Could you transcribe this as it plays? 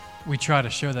We try to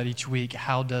show that each week.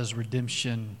 How does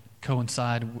redemption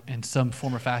coincide in some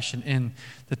form or fashion in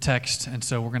the text? And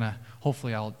so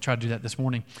hopefully I'll try to do that this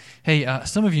morning. Hey,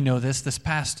 some of you know this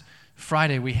past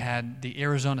Friday we had the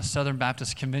Arizona Southern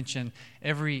Baptist Convention.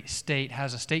 Every state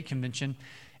has a state convention,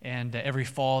 and every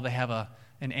fall they have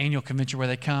an annual convention where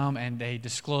they come and they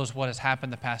disclose what has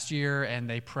happened the past year, and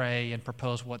they pray and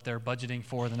propose what they're budgeting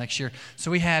for the next year.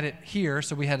 So we had it here.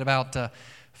 So we had about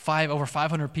over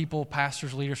 500 people,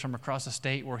 pastors, leaders from across the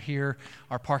state were here.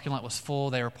 Our parking lot was full.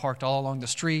 They were parked all along the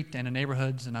street and in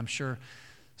neighborhoods, and I'm sure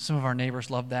some of our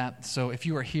neighbors loved that. So if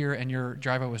you were here and your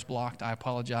driveway was blocked, I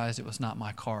apologize. It was not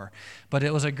my car. But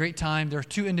it was a great time. There are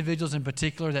two individuals in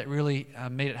particular that really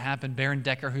made it happen. Baron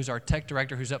Decker, who's our tech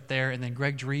director, who's up there, and then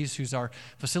Greg Dries, who's our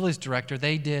facilities director.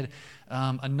 They did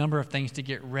a number of things to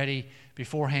get ready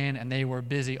beforehand, and they were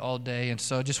busy all day. And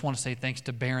so I just want to say thanks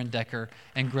to Baron Decker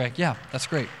and Greg. Yeah, that's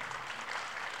great.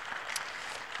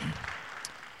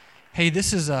 Hey,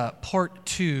 this is part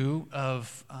 2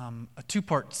 of a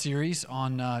 2-part series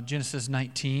on Genesis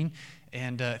 19.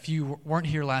 And if you weren't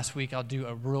here last week, I'll do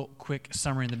a real quick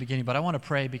summary in the beginning. But I want to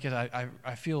pray because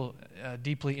I feel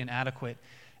deeply inadequate.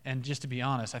 And just to be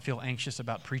honest, I feel anxious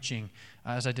about preaching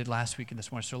as I did last week and this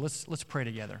morning. So let's pray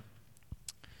together.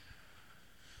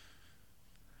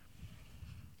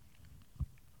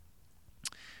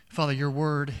 Father, your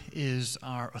word is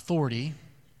our authority.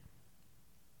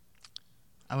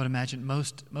 I would imagine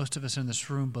most of us in this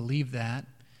room believe that.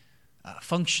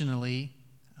 Functionally,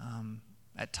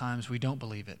 at times we don't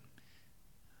believe it.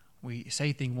 We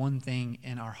say one thing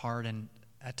in our heart, and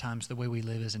at times the way we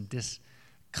live is in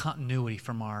discontinuity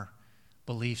from our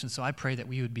beliefs. And so I pray that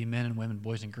we would be men and women,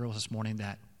 boys and girls this morning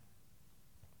that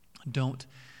don't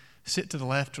sit to the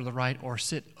left or the right or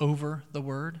sit over the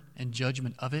word and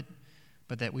judgment of it,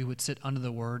 but that we would sit under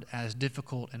the word, as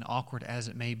difficult and awkward as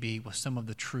it may be, with some of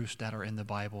the truths that are in the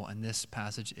Bible, and this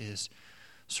passage is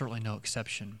certainly no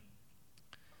exception.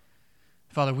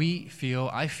 Father,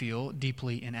 I feel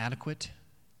deeply inadequate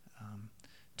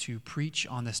to preach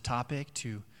on this topic,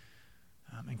 to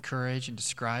encourage and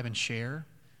describe and share.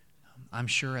 I'm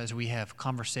sure as we have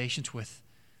conversations with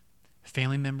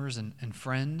family members and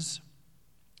friends,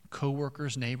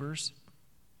 co-workers, neighbors,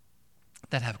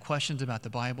 that have questions about the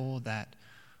Bible, that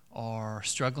are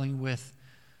struggling with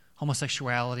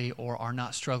homosexuality or are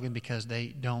not struggling because they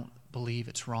don't believe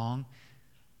it's wrong.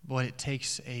 Boy, it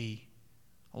takes a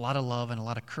lot of love and a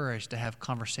lot of courage to have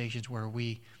conversations where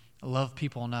we love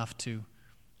people enough to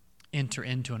enter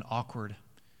into an awkward,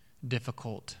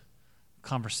 difficult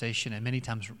conversation and many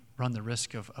times run the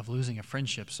risk of losing a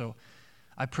friendship. So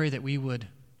I pray that we would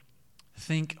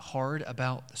think hard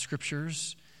about the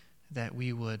Scriptures, that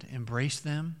we would embrace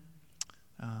them,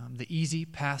 the easy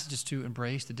passages to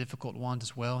embrace, the difficult ones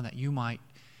as well, and that you might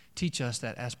teach us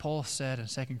that, as Paul said in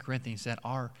 2 Corinthians, that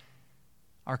our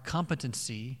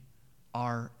competency,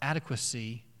 our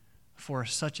adequacy for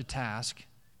such a task,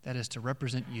 that is to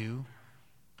represent you,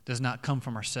 does not come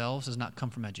from ourselves, does not come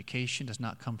from education, does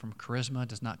not come from charisma,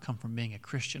 does not come from being a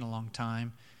Christian a long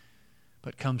time,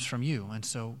 but comes from you. And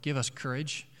so give us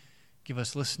courage, give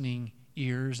us listening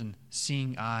ears and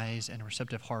seeing eyes and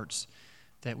receptive hearts,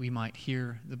 that we might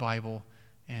hear the Bible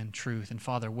and truth. And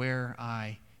Father, where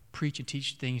I preach and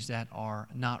teach things that are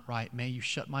not right, may you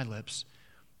shut my lips.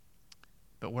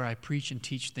 But where I preach and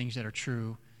teach things that are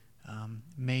true,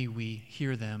 may we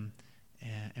hear them,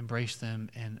 and embrace them,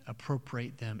 and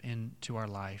appropriate them into our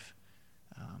life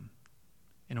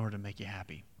in order to make you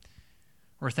happy.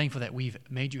 We're thankful that we've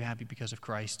made you happy because of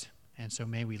Christ, and so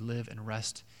may we live and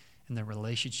rest in the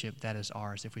relationship that is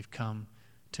ours if we've come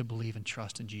to believe and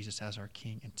trust in Jesus as our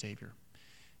King and Savior.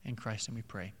 In Christ, and we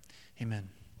pray. Amen.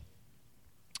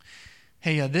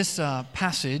 Hey, this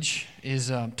passage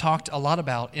is talked a lot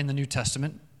about in the New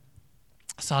Testament.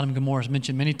 Sodom and Gomorrah is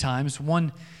mentioned many times.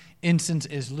 One instance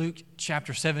is Luke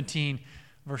chapter 17,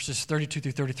 verses 32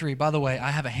 through 33. By the way,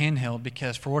 I have a handheld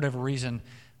because for whatever reason,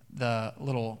 the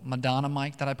little Madonna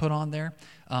mic that I put on there,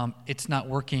 it's not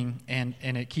working, and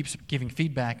it keeps giving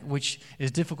feedback, which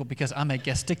is difficult because I'm a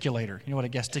gesticulator. You know what a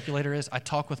gesticulator is? I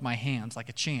talk with my hands like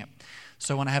a champ.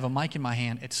 So when I have a mic in my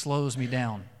hand, it slows me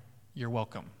down. You're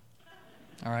welcome.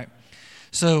 All right.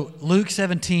 So Luke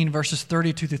 17, verses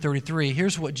 32 through 33,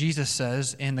 here's what Jesus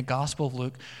says in the Gospel of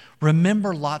Luke.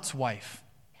 Remember Lot's wife.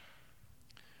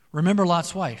 Remember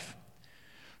Lot's wife.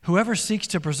 Whoever seeks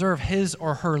to preserve his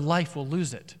or her life will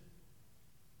lose it.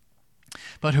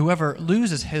 But whoever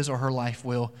loses his or her life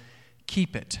will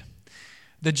keep it.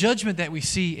 The judgment that we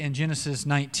see in Genesis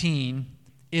 19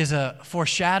 is a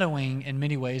foreshadowing in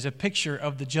many ways, a picture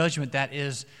of the judgment that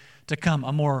is to come,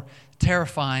 a more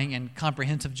terrifying and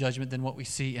comprehensive judgment than what we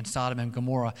see in Sodom and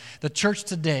Gomorrah. The church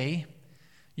today,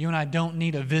 you and I don't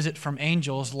need a visit from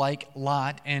angels like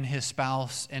Lot and his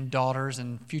spouse and daughters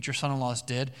and future son-in-laws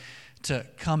did to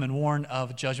come and warn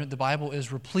of judgment. The Bible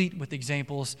is replete with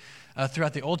examples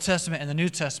throughout the Old Testament and the New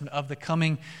Testament of the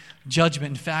coming judgment.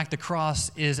 In fact, the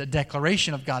cross is a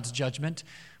declaration of God's judgment,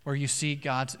 where you see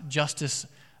God's justice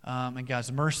and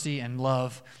God's mercy and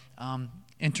love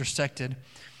intersected.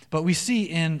 But we see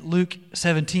in Luke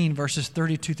 17, verses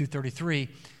 32 through 33,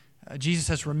 Jesus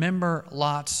says, remember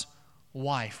Lot's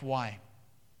wife. Why?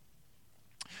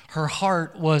 Her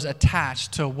heart was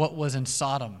attached to what was in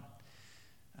Sodom.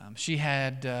 She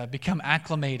had become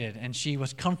acclimated and she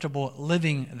was comfortable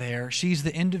living there. She's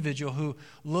the individual who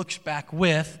looks back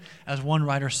with, as one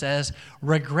writer says,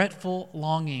 regretful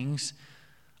longings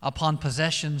upon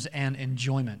possessions and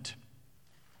enjoyment.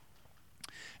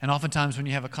 And oftentimes when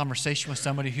you have a conversation with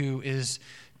somebody who is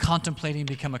contemplating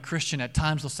become a Christian, at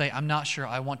times they'll say, I'm not sure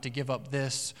I want to give up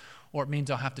this, or it means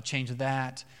I'll have to change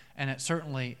that. And it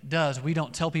certainly does. We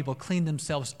don't tell people clean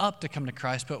themselves up to come to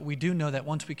Christ, but we do know that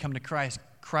once we come to Christ,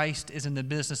 Christ is in the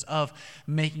business of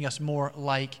making us more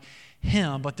like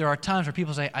Him. But there are times where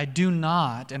people say, I do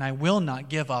not and I will not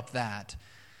give up that.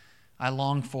 I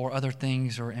long for other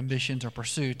things or ambitions or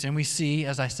pursuits. And we see,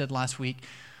 as I said last week,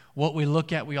 what we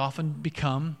look at, we often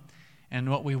become, and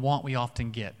what we want, we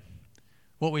often get.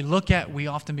 What we look at, we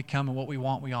often become, and what we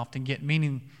want, we often get,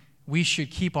 meaning we should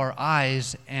keep our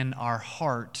eyes and our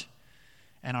heart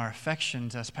and our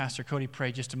affections, as Pastor Cody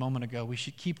prayed just a moment ago, we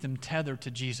should keep them tethered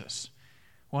to Jesus.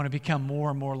 We want to become more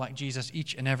and more like Jesus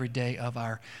each and every day of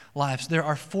our lives. There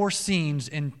are 4 scenes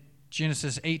in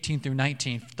Genesis 18 through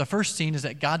 19. The first scene is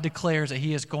that God declares that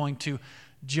He is going to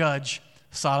judge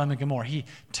Sodom and Gomorrah. He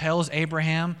tells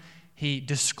Abraham, He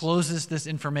discloses this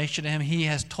information to him. He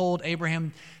has told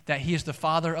Abraham that he is the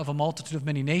father of a multitude of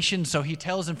many nations. So He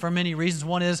tells him for many reasons.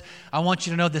 One is, I want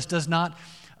you to know this does not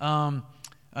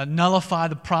nullify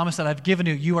the promise that I've given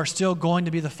you. You are still going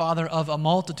to be the father of a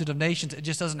multitude of nations. It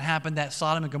just doesn't happen that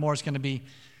Sodom and Gomorrah is going to be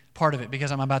part of it,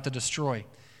 because I'm about to destroy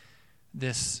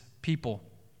this people.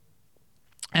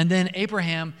 And then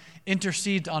Abraham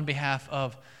intercedes on behalf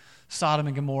of Sodom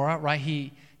and Gomorrah, right?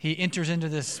 He enters into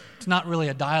this, it's not really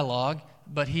a dialogue,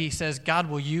 but he says, God,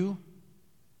 will you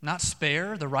not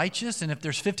spare the righteous? And if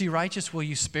there's 50 righteous, will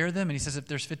you spare them? And he says, if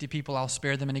there's 50 people, I'll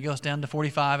spare them. And he goes down to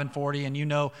 45 and 40, and you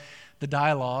know the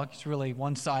dialogue. It's really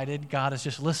one-sided. God is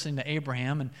just listening to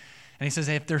Abraham. And he says,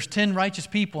 hey, if there's 10 righteous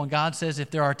people, and God says,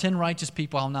 if there are 10 righteous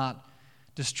people, I'll not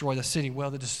destroy the city. Well,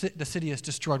 the city is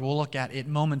destroyed. We'll look at it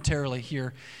momentarily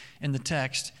here in the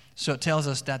text. So it tells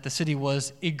us that the city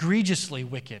was egregiously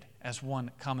wicked, as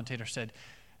one commentator said,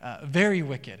 very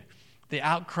wicked. The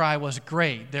outcry was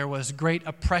great. There was great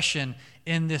oppression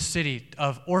in this city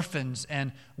of orphans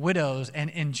and widows, and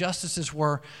injustices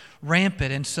were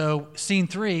rampant. And so scene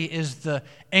 3 is the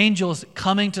angels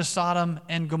coming to Sodom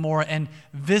and Gomorrah and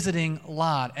visiting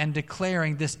Lot and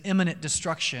declaring this imminent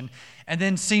destruction. And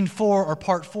then scene 4, or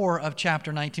part 4 of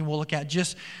chapter 19, we'll look at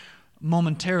just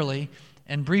momentarily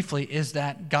and briefly, is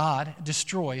that God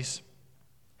destroys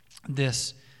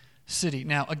this city.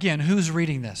 Now, again, who's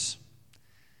reading this?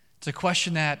 It's a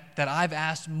question that I've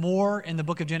asked more in the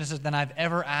book of Genesis than I've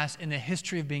ever asked in the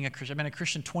history of being a Christian. I've been a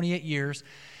Christian 28 years.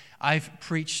 I've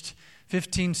preached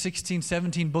 15, 16,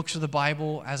 17 books of the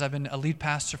Bible as I've been a lead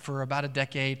pastor for about a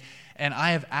decade. And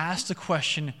I have asked the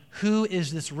question, who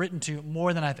is this written to,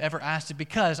 more than I've ever asked it,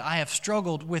 because I have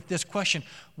struggled with this question.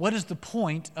 What is the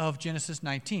point of Genesis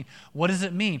 19? What does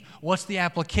it mean? What's the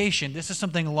application? This is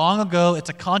something long ago. It's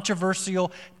a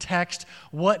controversial text.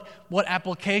 What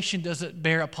application does it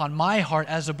bear upon my heart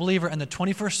as a believer in the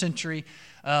 21st century,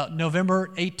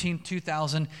 November 18,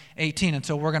 2018? And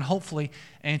so we're going to hopefully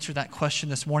answer that question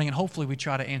this morning, and hopefully we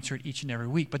try to answer it each and every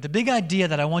week. But the big idea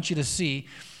that I want you to see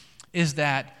is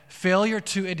that failure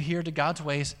to adhere to God's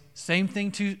ways, same thing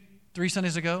 3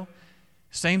 Sundays ago,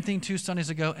 same thing 2 Sundays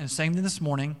ago, and same thing this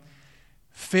morning,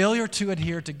 failure to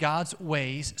adhere to God's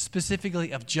ways,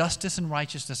 specifically of justice and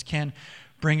righteousness, can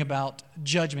bring about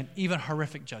judgment, even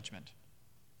horrific judgment.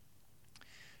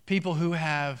 People who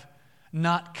have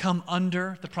not come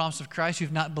under the promise of Christ, who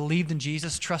have not believed in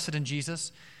Jesus, trusted in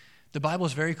Jesus, the Bible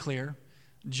is very clear,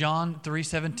 John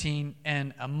 3:17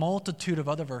 and a multitude of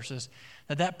other verses,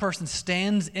 that person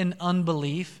stands in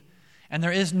unbelief, and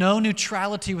there is no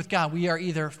neutrality with God. We are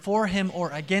either for Him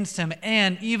or against Him,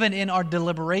 and even in our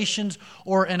deliberations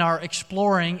or in our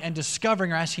exploring and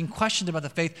discovering or asking questions about the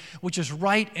faith, which is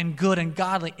right and good and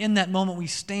godly, in that moment we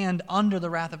stand under the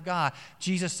wrath of God.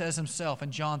 Jesus says Himself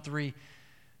in John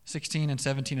 3:16 and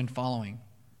 17 and following.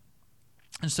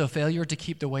 And so failure to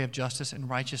keep the way of justice and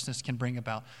righteousness can bring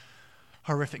about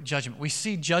horrific judgment. We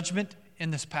see judgment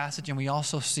in this passage, and we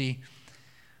also see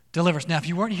deliverance. Now, if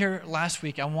you weren't here last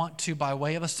week, I want to, by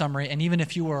way of a summary, and even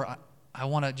if you were, I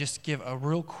want to just give a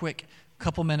real quick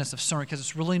couple minutes of summary, because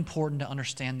it's really important to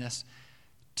understand this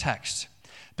text.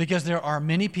 Because there are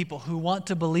many people who want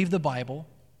to believe the Bible,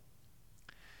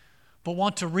 but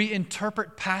want to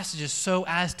reinterpret passages so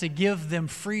as to give them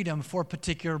freedom for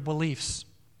particular beliefs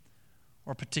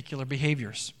or particular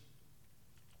behaviors.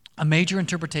 A major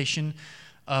interpretation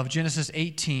of Genesis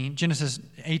 18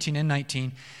 and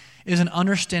 19 is an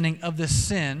understanding of the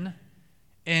sin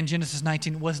in Genesis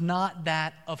 19 was not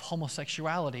that of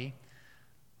homosexuality,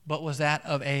 but was that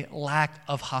of a lack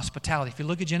of hospitality. If you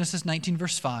look at Genesis 19,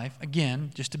 verse 5,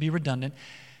 again, just to be redundant,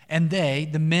 and they,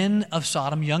 the men of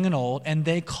Sodom, young and old, and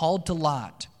they called to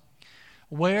Lot,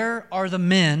 "Where are the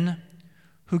men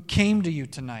who came to you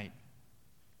tonight?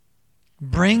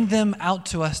 Bring them out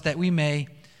to us that we may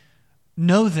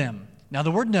know them." Now,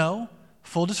 the word know,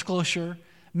 full disclosure,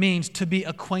 means to be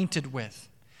acquainted with.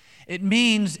 It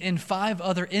means in 5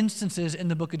 other instances in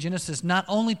the book of Genesis, not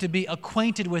only to be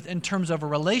acquainted with in terms of a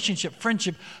relationship,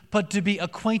 friendship, but to be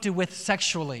acquainted with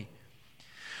sexually.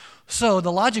 So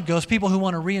the logic goes, people who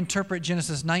want to reinterpret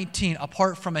Genesis 19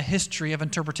 apart from a history of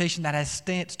interpretation that has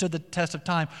stood the test of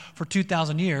time for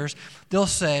 2,000 years, they'll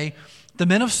say, the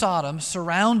men of Sodom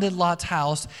surrounded Lot's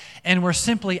house and were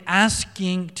simply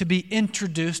asking to be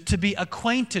introduced, to be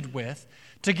acquainted with,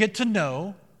 to get to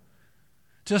know,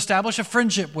 to establish a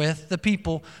friendship with the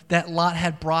people that Lot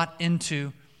had brought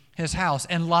into his house.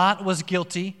 And Lot was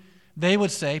guilty. They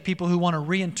would say, people who want to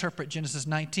reinterpret Genesis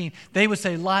 19, they would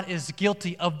say Lot is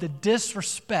guilty of the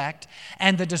disrespect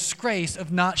and the disgrace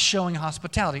of not showing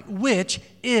hospitality, which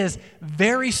is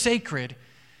very sacred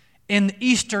in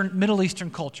Middle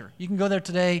Eastern culture. You can go there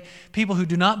today, people who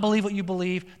do not believe what you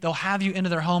believe, they'll have you into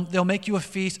their home, they'll make you a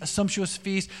feast, a sumptuous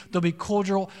feast, they'll be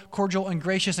cordial and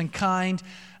gracious and kind,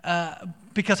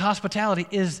 because hospitality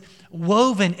is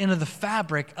woven into the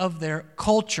fabric of their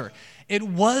culture. It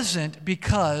wasn't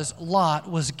because Lot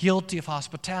was guilty of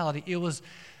hospitality. It was,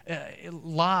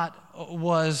 Lot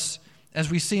was, as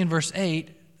we see in verse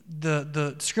 8,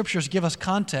 the scriptures give us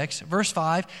context. Verse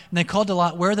 5, and they called to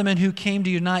Lot, "Where are the men who came to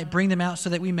you tonight? Bring them out so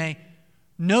that we may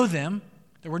know them."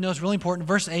 The word know is really important.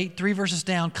 Verse 8, 3 verses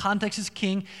down, context is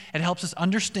king. It helps us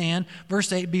understand.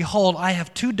 Verse 8, "Behold, I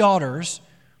have 2 daughters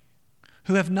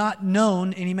who have not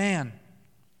known any man."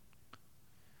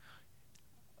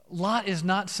 Lot is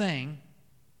not saying,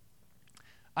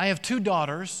 I have 2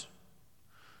 daughters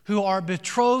who are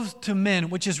betrothed to men,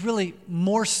 which is really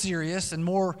more serious and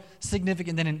more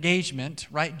significant than engagement,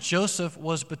 right? Joseph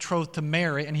was betrothed to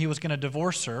Mary, and he was going to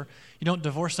divorce her. You don't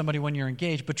divorce somebody when you're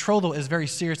engaged. Betrothal is very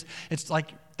serious. It's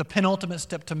like the penultimate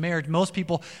step to marriage. Most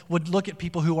people would look at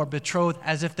people who are betrothed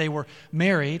as if they were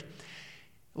married.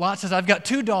 Lot says, I've got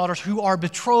 2 daughters who are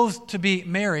betrothed to be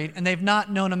married, and they've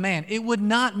not known a man. It would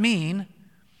not mean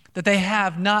that they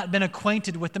have not been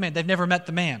acquainted with the man. They've never met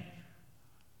the man.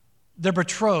 They're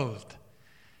betrothed.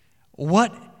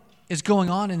 What is going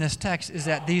on in this text is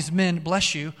that these men,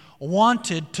 bless you,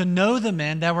 wanted to know the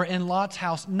men that were in Lot's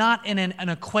house, not in an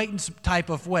acquaintance type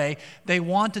of way. They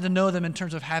wanted to know them in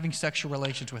terms of having sexual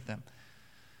relations with them.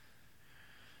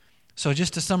 So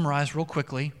just to summarize real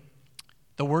quickly,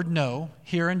 the word know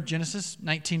here in Genesis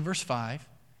 19 verse 5,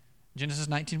 Genesis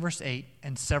 19 verse 8,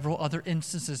 and several other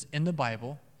instances in the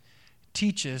Bible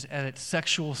teaches at its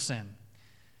sexual sin.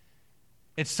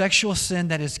 It's sexual sin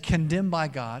that is condemned by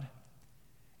God,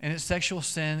 and it's sexual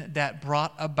sin that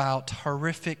brought about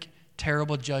horrific,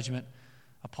 terrible judgment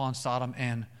upon Sodom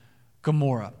and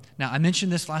Gomorrah. Now, I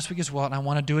mentioned this last week as well, and I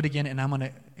want to do it again, and I'm going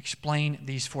to explain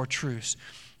these 4 truths.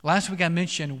 Last week I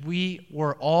mentioned we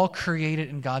were all created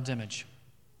in God's image,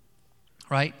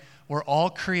 right? We're all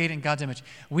created in God's image.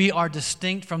 We are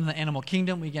distinct from the animal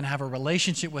kingdom. We can have a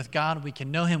relationship with God. We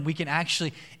can know Him. We can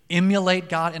actually emulate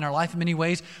God in our life in many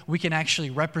ways. We can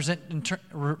actually represent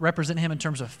Him in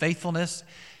terms of faithfulness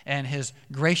and His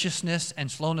graciousness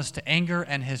and slowness to anger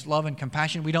and His love and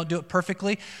compassion. We don't do it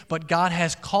perfectly, but God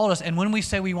has called us. And when we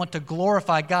say we want to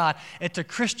glorify God, it's a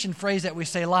Christian phrase that we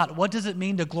say a lot. What does it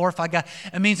mean to glorify God?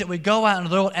 It means that we go out in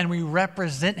the world and we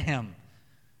represent Him.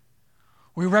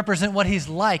 We represent what He's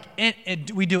like.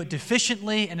 We do it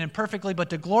deficiently and imperfectly, but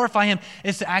to glorify Him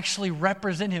is to actually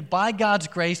represent Him by God's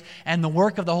grace and the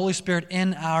work of the Holy Spirit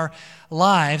in our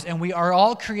lives. And we are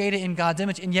all created in God's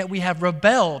image, and yet we have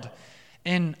rebelled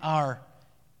in our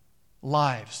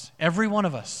lives. Every one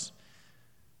of us.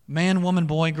 Man, woman,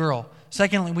 boy, girl.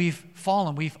 Secondly, we've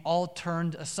fallen. We've all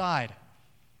turned aside.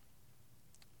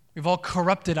 We've all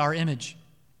corrupted our image.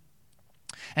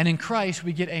 And in Christ,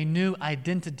 we get a new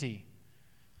identity.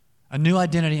 A new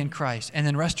identity in Christ. And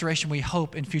then restoration, we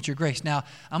hope in future grace. Now,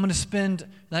 I'm going to spend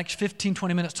the next 15,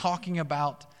 20 minutes talking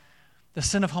about the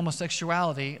sin of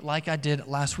homosexuality like I did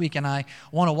last week. And I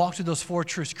want to walk through those four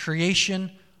truths: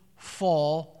 creation,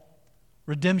 fall,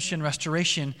 redemption,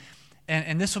 restoration.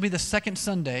 And this will be the second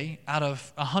Sunday out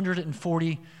of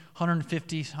 140,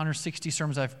 150, 160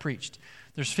 sermons I've preached.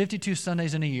 There's 52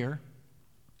 Sundays in a year.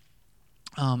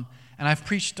 And I've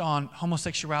preached on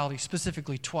homosexuality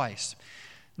specifically twice.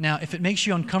 Now, if it makes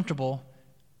you uncomfortable,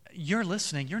 you're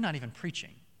listening, you're not even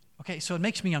preaching. Okay, so it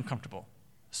makes me uncomfortable.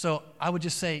 So I would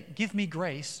just say, give me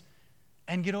grace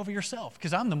and get over yourself,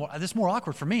 because this is more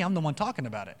awkward for me. I'm the one talking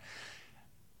about it.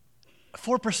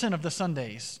 4% of the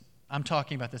Sundays, I'm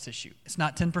talking about this issue. It's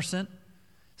not 10%.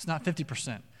 It's not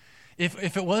 50%.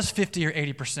 If it was 50 or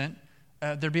 80%,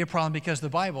 there'd be a problem, because the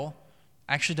Bible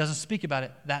actually doesn't speak about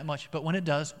it that much. But when it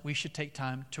does, we should take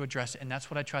time to address it. And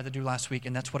that's what I tried to do last week,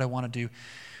 and that's what I want to do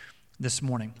this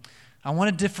morning. I want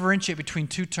to differentiate between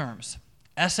two terms: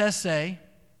 SSA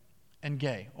and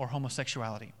gay, or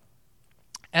homosexuality.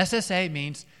 SSA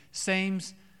means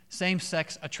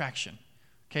same-sex attraction.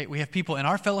 Okay, we have people in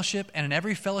our fellowship and in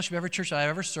every fellowship, every church that I've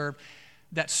ever served,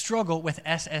 that struggle with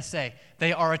SSA.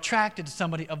 They are attracted to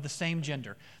somebody of the same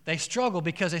gender. They struggle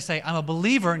because they say, I'm a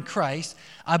believer in Christ,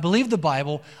 I believe the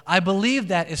Bible, I believe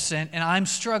that is sin, and I'm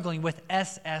struggling with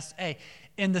SSA.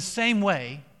 In the same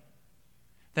way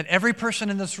that every person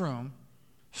in this room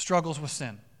struggles with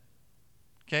sin.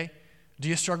 Okay? Do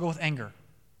you struggle with anger?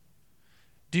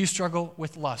 Do you struggle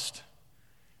with lust?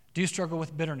 Do you struggle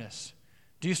with bitterness?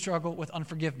 Do you struggle with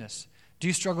unforgiveness? Do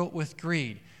you struggle with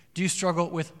greed? Do you struggle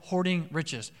with hoarding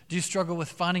riches? Do you struggle with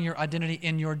finding your identity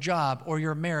in your job or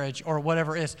your marriage or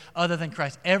whatever it is other than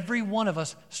Christ? Every one of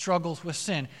us struggles with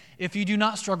sin. If you do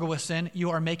not struggle with sin,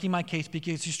 you are making my case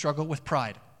because you struggle with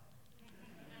pride.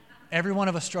 Every one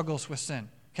of us struggles with sin.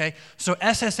 Okay? So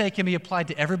SSA can be applied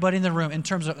to everybody in the room in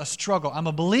terms of a struggle. I'm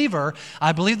a believer,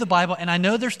 I believe the Bible, and I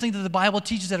know there's things that the Bible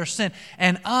teaches that are sin,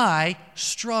 and I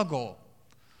struggle.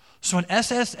 So an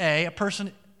SSA, a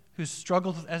person who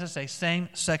struggles with SSA,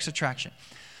 same-sex attraction.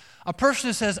 A person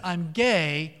who says, I'm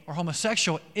gay or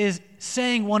homosexual, is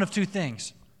saying one of two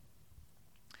things.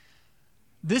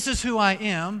 This is who I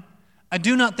am. I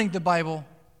do not think the Bible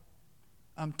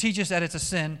teaches that it's a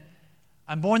sin.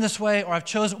 I'm born this way, or I've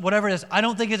chosen, whatever it is. I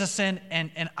don't think it's a sin,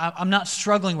 and I'm not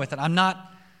struggling with it. I'm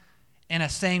not in a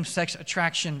same-sex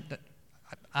attraction.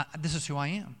 This is who I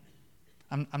am.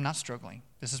 I'm not struggling.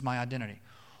 This is my identity.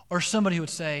 Or somebody who would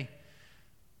say,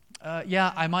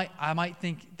 yeah, I might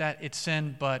think that it's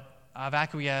sin, but I've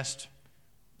acquiesced,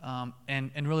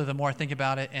 and really the more I think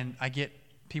about it, and I get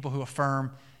people who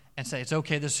affirm and say, it's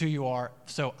okay, this is who you are,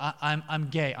 so I'm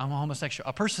gay, I'm a homosexual.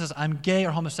 A person says, I'm gay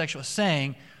or homosexual,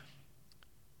 saying,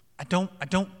 I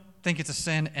don't think it's a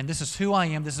sin, and this is who I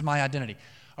am, this is my identity.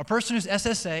 A person who's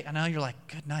SSA, I know you're like,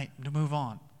 good night, to move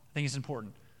on. I think it's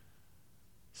important.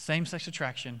 Same-sex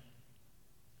attraction,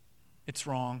 it's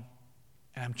wrong,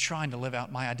 and I'm trying to live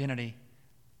out my identity,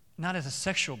 not as a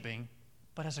sexual being,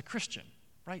 but as a Christian,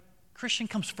 right? Christian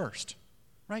comes first,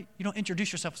 right? You don't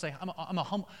introduce yourself and say, I'm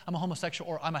a homosexual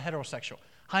or I'm a heterosexual.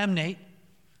 Hi, I'm Nate.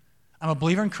 I'm a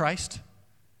believer in Christ.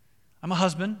 I'm a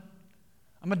husband.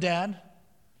 I'm a dad.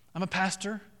 I'm a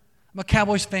pastor. I'm a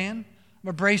Cowboys fan. I'm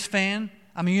a Braves fan.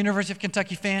 I'm a University of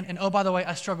Kentucky fan. And oh, by the way,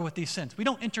 I struggle with these sins. We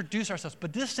don't introduce ourselves,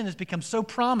 but this sin has become so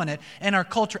prominent in our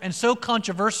culture and so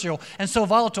controversial and so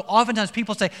volatile. Oftentimes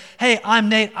people say, hey, I'm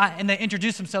Nate, and they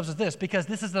introduce themselves as this because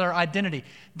this is their identity.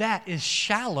 That is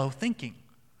shallow thinking.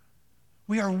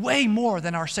 We are way more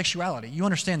than our sexuality. You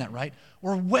understand that, right?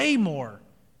 We're way more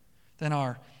than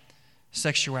our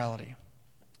sexuality.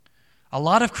 A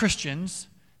lot of Christians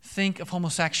think of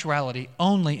homosexuality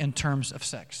only in terms of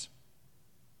sex.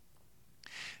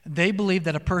 They believe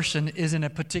that a person is in a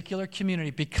particular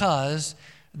community because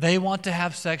they want to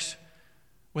have sex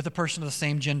with a person of the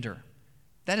same gender.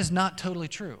 That is not totally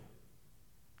true.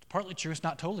 It's partly true, it's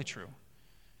not totally true.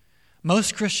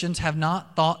 Most Christians have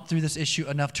not thought through this issue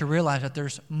enough to realize that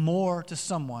there's more to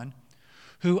someone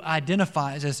who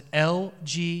identifies as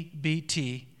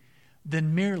LGBT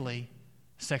than merely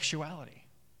sexuality.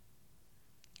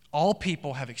 All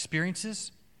people have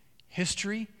experiences,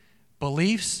 history,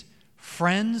 beliefs,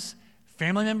 friends,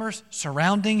 family members,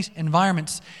 surroundings,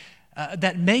 environments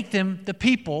that make them the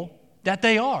people that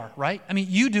they are, right? I mean,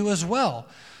 you do as well.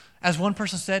 As one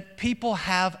person said, people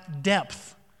have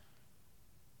depth.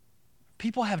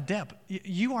 People have depth.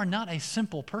 You are not a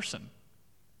simple person.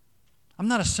 I'm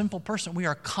not a simple person. We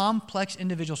are complex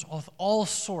individuals with all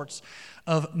sorts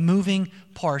of moving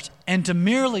parts. And to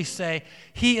merely say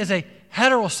he is a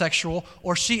heterosexual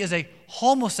or she is a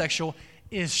homosexual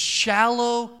is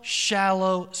shallow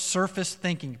surface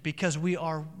thinking, because we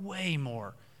are way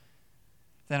more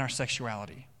than our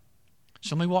sexuality.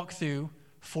 So let me walk through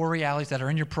 4 realities that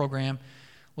are in your program,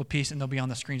 little piece, and they'll be on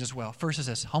the screens as well. First is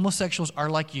this: homosexuals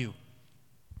are like you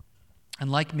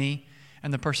and like me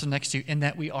and the person next to you, in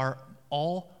that we are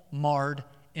all marred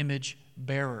image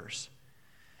bearers.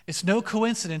 It's no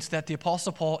coincidence that the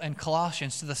Apostle Paul in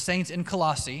Colossians, to the saints in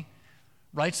Colossae,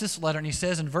 writes this letter, and he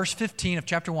says in verse 15 of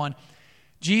chapter 1,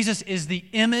 Jesus is the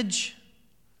image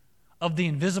of the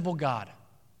invisible God.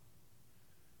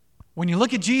 When you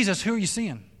look at Jesus, who are you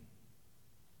seeing?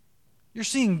 You're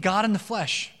seeing God in the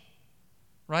flesh,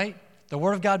 right? The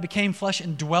Word of God became flesh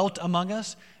and dwelt among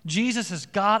us. Jesus is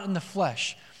God in the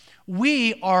flesh.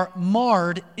 We are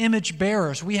marred image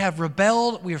bearers. We have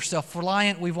rebelled. We are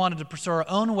self-reliant. We've wanted to pursue our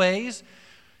own ways.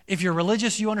 If you're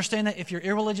religious, you understand that. If you're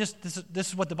irreligious, this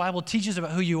is what the Bible teaches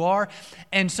about who you are.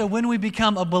 And so when we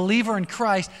become a believer in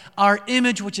Christ, our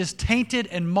image, which is tainted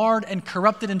and marred and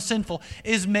corrupted and sinful,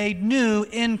 is made new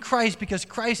in Christ, because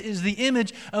Christ is the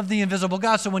image of the invisible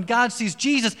God. So when God sees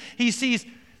Jesus, he sees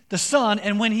the Son.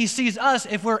 And when he sees us,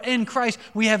 if we're in Christ,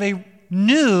 we have a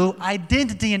new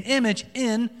identity and image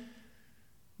in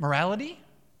morality,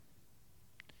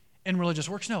 in religious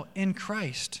works. No, in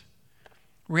Christ.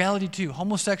 Reality 2,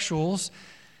 homosexuals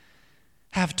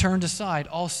have turned aside.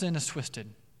 All sin is twisted.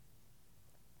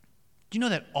 Do you know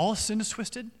that all sin is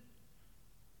twisted?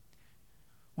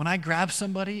 When I grab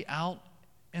somebody out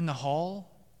in the hall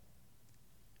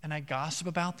and I gossip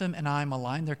about them and I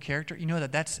malign their character, you know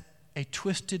that that's a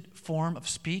twisted form of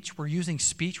speech. We're using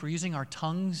speech. We're using our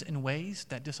tongues in ways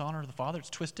that dishonor the Father. It's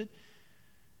twisted.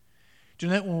 Do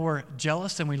you know that when we're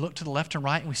jealous and we look to the left and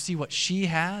right and we see what she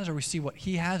has or we see what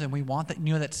he has and we want that,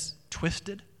 you know that's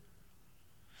twisted? Do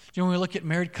you know when we look at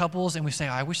married couples and we say,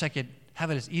 I wish I could have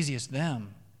it as easy as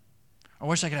them, or I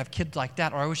wish I could have kids like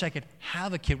that, or I wish I could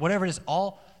have a kid, whatever it is,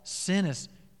 all sin is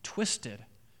twisted.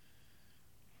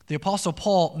 The Apostle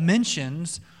Paul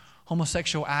mentions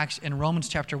homosexual acts in Romans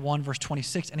chapter 1, verse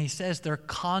 26, and he says they're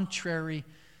contrary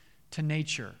to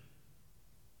nature.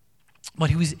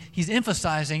 But he's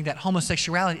emphasizing that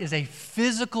homosexuality is a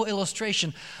physical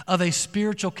illustration of a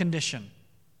spiritual condition.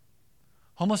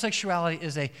 Homosexuality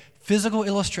is a physical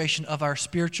illustration of our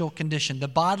spiritual condition. The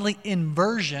bodily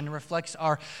inversion reflects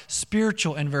our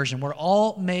spiritual inversion. We're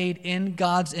all made in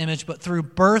God's image, but through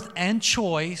birth and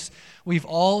choice, we've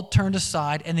all turned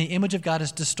aside, and the image of God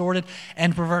is distorted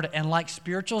and perverted. And like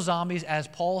spiritual zombies, as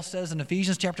Paul says in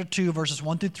Ephesians chapter 2, verses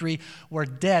 1 through 3, we're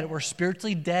dead. We're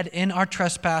spiritually dead in our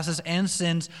trespasses and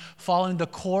sins, following the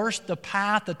course, the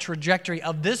path, the trajectory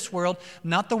of this world,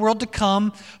 not the world to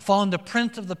come, following the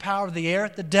prince of the power of the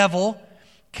air, the devil,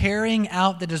 carrying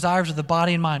out the desires of the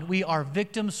body and mind. We are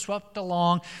victims swept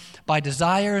along by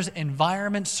desires,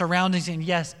 environment, surroundings, and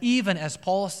yes, even as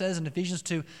Paul says in Ephesians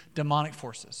 2, demonic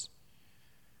forces.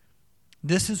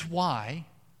 This is why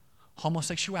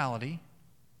homosexuality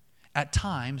at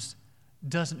times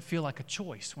doesn't feel like a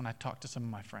choice when I talk to some of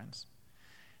my friends.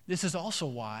 This is also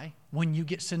why when you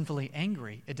get sinfully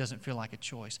angry, it doesn't feel like a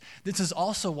choice. This is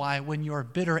also why when you're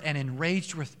bitter and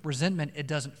enraged with resentment, it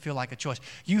doesn't feel like a choice.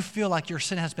 You feel like your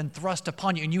sin has been thrust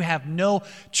upon you and you have no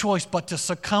choice but to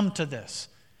succumb to this.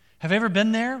 Have you ever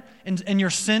been there in your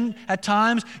sin at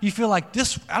times? You feel like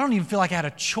this, I don't even feel like I had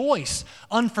a choice.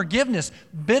 Unforgiveness,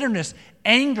 bitterness,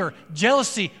 anger,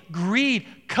 jealousy, greed,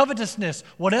 covetousness,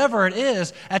 whatever it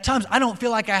is. At times, I don't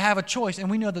feel like I have a choice. And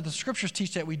we know that the scriptures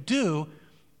teach that we do.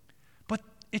 But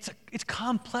it's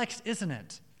complex, isn't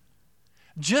it?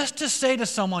 Just to say to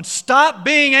someone, stop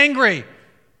being angry.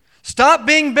 Stop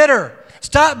being bitter.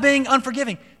 Stop being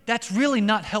unforgiving. That's really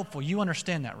not helpful. You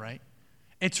understand that, right?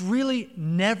 It's really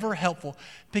never helpful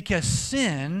because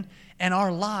sin and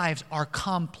our lives are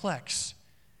complex.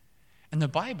 And the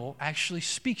Bible actually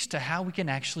speaks to how we can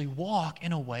actually walk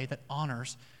in a way that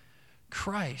honors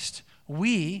Christ.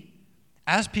 We,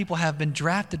 as people, have been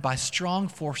drafted by strong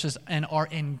forces and are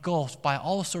engulfed by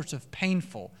all sorts of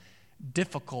painful,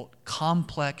 difficult,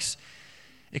 complex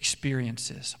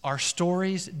experiences. Our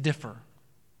stories differ.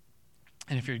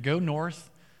 And if you go north,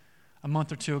 a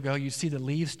month or two ago, you'd see the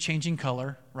leaves changing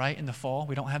color, right, in the fall.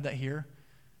 We don't have that here.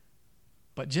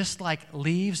 But just like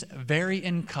leaves vary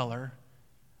in color,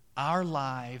 our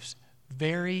lives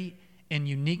vary in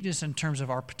uniqueness in terms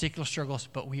of our particular struggles,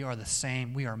 but we are the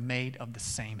same. We are made of the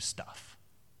same stuff.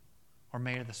 We're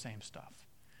made of the same stuff.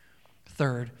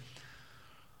 Third,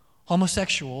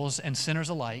 homosexuals and sinners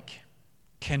alike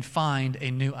can find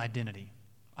a new identity.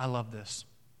 I love this.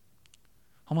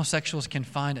 Homosexuals can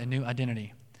find a new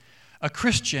identity. A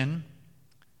Christian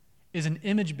is an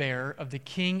image bearer of the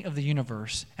King of the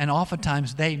universe, and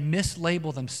oftentimes they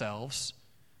mislabel themselves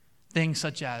things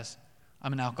such as,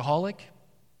 I'm an alcoholic,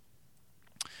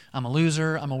 I'm a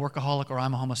loser, I'm a workaholic, or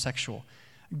I'm a homosexual.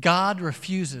 God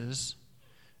refuses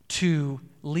to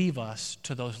leave us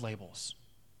to those labels.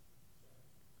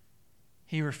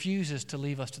 He refuses to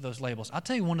leave us to those labels. I'll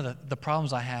tell you one of the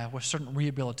problems I have with certain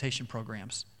rehabilitation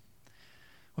programs,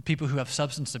 with people who have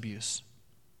substance abuse.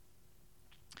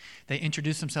 They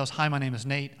introduce themselves, hi, my name is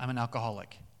Nate, I'm an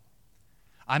alcoholic.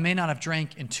 I may not have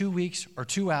drank in 2 weeks or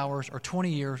 2 hours or 20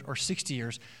 years or 60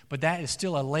 years, but that is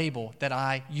still a label that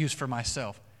I use for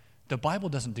myself. The Bible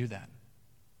doesn't do that.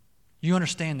 You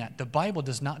understand that. The Bible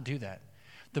does not do that.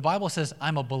 The Bible says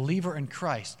I'm a believer in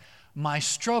Christ. My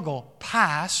struggle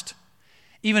past,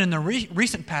 even in the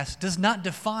recent past, does not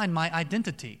define my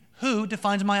identity. Who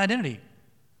defines my identity?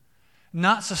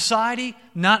 Not society,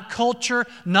 not culture,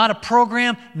 not a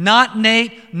program, not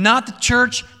Nate, not the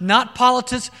church, not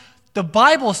politics. The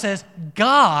Bible says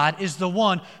God is the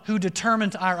one who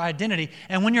determines our identity.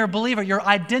 And when you're a believer, your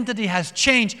identity has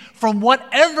changed from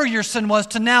whatever your sin was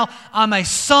to now, I'm a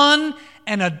son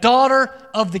and a daughter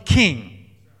of the King.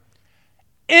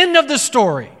 End of the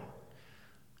story.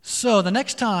 So the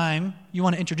next time you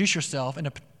want to introduce yourself,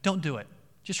 and don't do it.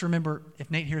 Just remember,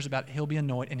 if Nate hears about it, he'll be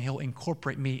annoyed and he'll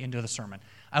incorporate me into the sermon.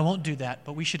 I won't do that,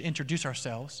 but we should introduce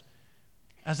ourselves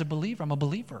as a believer. I'm a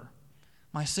believer.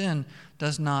 My sin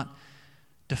does not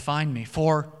define me.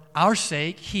 For our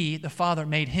sake, He, the Father,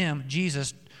 made Him,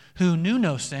 Jesus, who knew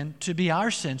no sin, to be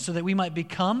our sin, so that we might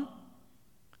become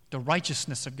the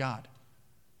righteousness of God.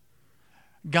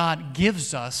 God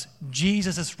gives us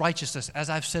Jesus' righteousness. As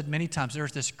I've said many times,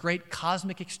 there's this great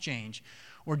cosmic exchange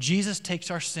where Jesus takes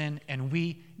our sin and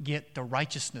we get the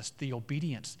righteousness, the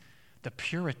obedience, the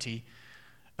purity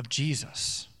of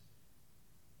Jesus.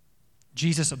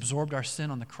 Jesus absorbed our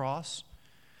sin on the cross,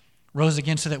 rose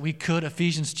again so that we could,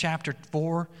 Ephesians chapter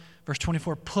 4, verse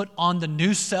 24, put on the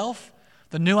new self,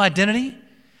 the new identity,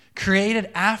 created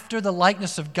after the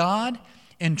likeness of God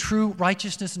in true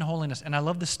righteousness and holiness. And I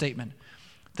love this statement.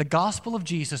 The gospel of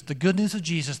Jesus, the good news of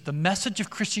Jesus, the message of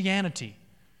Christianity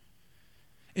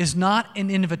is not an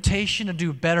invitation to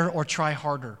do better or try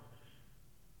harder.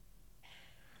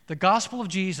 The gospel of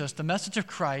Jesus, the message of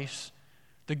Christ,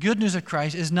 the good news of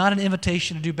Christ is not an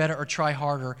invitation to do better or try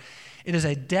harder. It is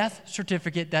a death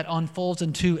certificate that unfolds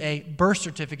into a birth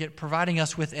certificate, providing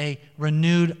us with a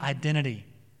renewed identity.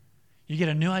 You get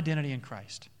a new identity in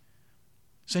Christ.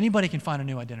 So anybody can find a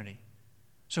new identity.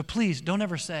 So please don't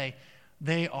ever say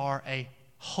they are a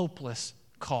hopeless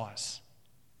cause.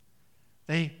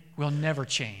 They will never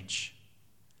change.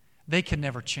 They can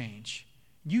never change.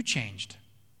 You changed.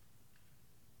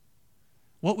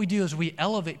 What we do is we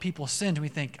elevate people's sin and we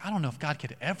think, I don't know if God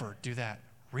could ever do that.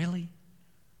 Really?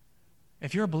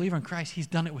 If you're a believer in Christ, He's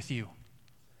done it with you.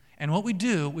 And what we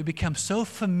do, we become so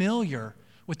familiar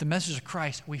with the message of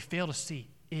Christ, we fail to see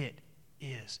it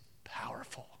is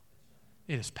powerful.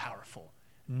 It is powerful.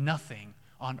 Nothing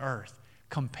on earth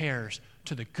compares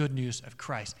to the good news of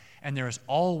Christ. And there is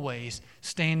always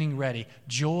standing ready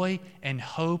joy and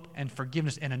hope and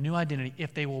forgiveness and a new identity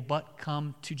if they will but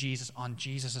come to Jesus on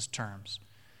Jesus' terms.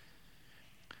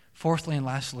 Fourthly and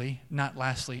lastly, not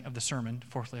lastly of the sermon,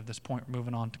 fourthly of this point, we're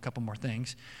moving on to a couple more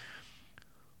things.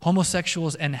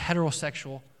 Homosexuals and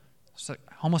heterosexuals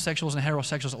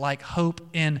like hope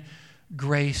in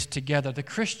grace together. The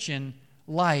Christian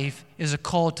life is a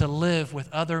call to live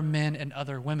with other men and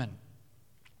other women,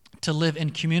 to live in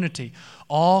community.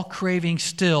 All cravings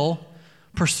still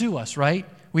pursue us, right?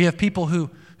 We have people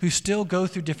who still go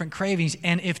through different cravings,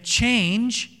 and if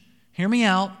change, hear me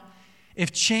out,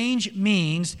 if change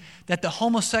means that the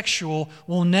homosexual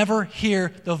will never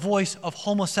hear the voice of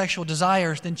homosexual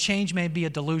desires, then change may be a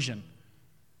delusion.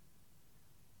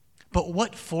 But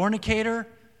what fornicator,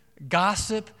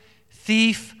 gossip,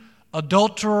 thief,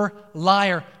 adulterer,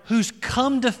 liar, who's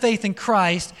come to faith in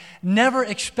Christ never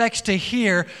expects to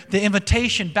hear the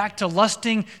invitation back to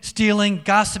lusting, stealing,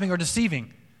 gossiping, or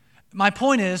deceiving? My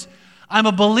point is, I'm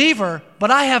a believer,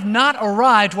 but I have not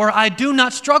arrived where I do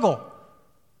not struggle.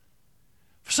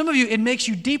 For some of you, it makes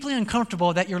you deeply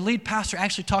uncomfortable that your lead pastor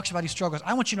actually talks about his struggles.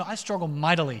 I want you to know I struggle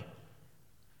mightily.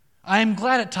 I am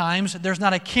glad at times there's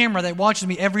not a camera that watches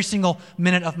me every single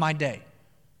minute of my day.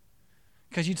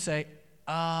 Because you'd say,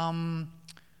 I'm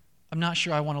not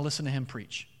sure I want to listen to him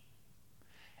preach.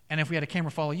 And if we had a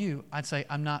camera follow you, I'd say,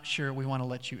 I'm not sure we want to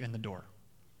let you in the door.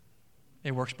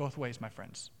 It works both ways, my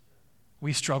friends.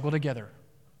 We struggle together.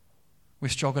 We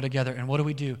struggle together. And what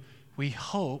do? We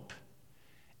hope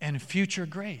and future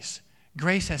grace.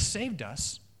 Grace has saved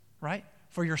us, right?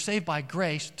 For you're saved by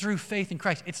grace through faith in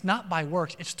Christ. It's not by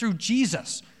works. It's through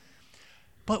Jesus.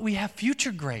 But we have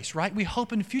future grace, right? We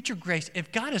hope in future grace.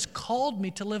 If God has called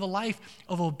me to live a life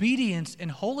of obedience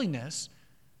and holiness,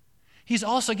 He's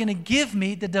also going to give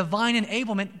me the divine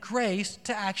enablement, grace,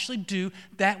 to actually do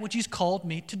that which He's called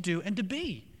me to do and to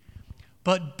be.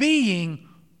 But being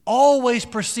always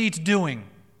precedes doing.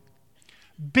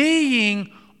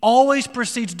 Being always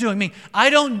precedes doing. I mean,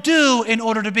 I don't do in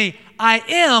order to be. I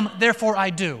am, therefore I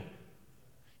do.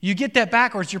 You get that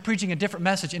backwards, you're preaching a different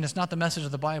message, and it's not the message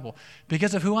of the Bible.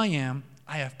 Because of who I am,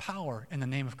 I have power in the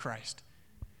name of Christ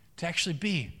to actually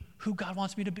be who God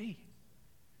wants me to be.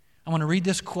 I want to read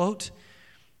this quote,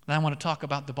 and I want to talk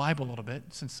about the Bible a little bit,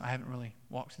 since I haven't really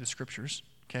walked through the Scriptures.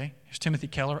 Okay? Here's Timothy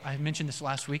Keller. I mentioned this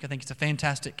last week. I think it's a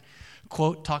fantastic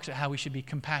quote. Talks about how we should be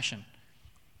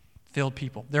compassion-filled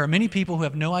people. There are many people who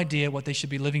have no idea what they should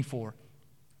be living for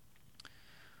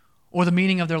or the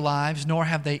meaning of their lives, nor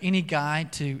have they any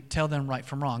guide to tell them right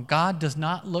from wrong. God does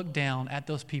not look down at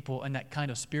those people in that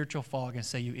kind of spiritual fog and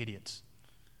say, you idiots.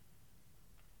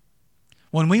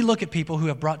 When we look at people who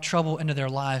have brought trouble into their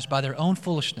lives by their own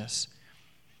foolishness,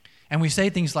 and we say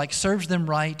things like, serves them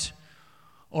right,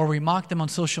 or we mock them on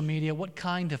social media, what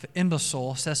kind of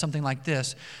imbecile says something like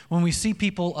this? When we see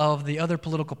people of the other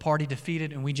political party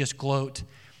defeated and we just gloat,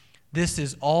 this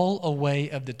is all a way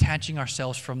of detaching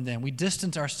ourselves from them. We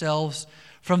distance ourselves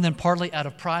from them partly out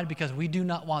of pride because we do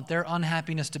not want their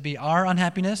unhappiness to be our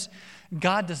unhappiness.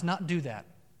 God does not do that.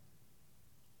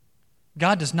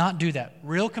 God does not do that.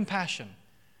 Real compassion,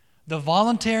 the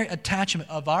voluntary attachment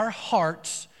of our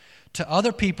hearts to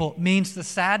other people, means the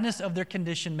sadness of their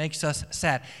condition makes us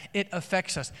sad. It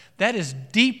affects us. That is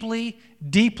deeply,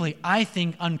 deeply, I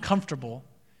think, uncomfortable.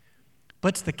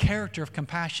 But it's the character of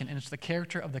compassion, and it's the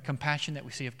character of the compassion that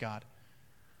we see of God.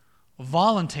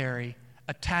 Voluntary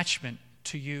attachment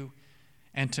to you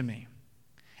and to me.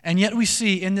 And yet we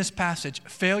see in this passage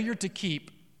failure to keep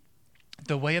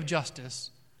the way of justice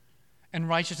and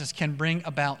righteousness can bring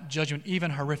about judgment,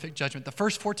 even horrific judgment. The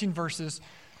first 14 verses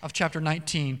of chapter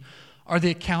 19 are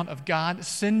the account of God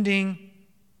sending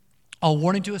a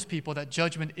warning to His people that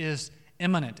judgment is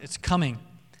imminent. It's coming.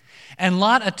 And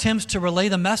Lot attempts to relay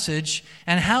the message,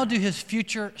 and how do his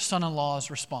future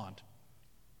son-in-laws respond?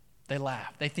 They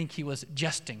laugh. They think he was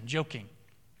jesting, joking.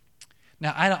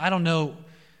 Now, I don't know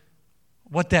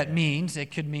what that means.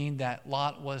 It could mean that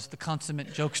Lot was the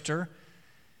consummate jokester.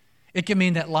 It could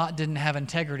mean that Lot didn't have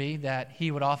integrity, that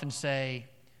he would often say,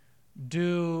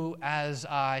 do as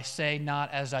I say,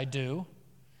 not as I do.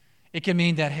 It could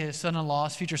mean that his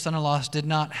son-in-laws, future son-in-laws, did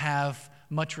not have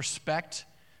much respect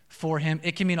for him.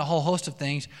 It can mean a whole host of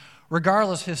things.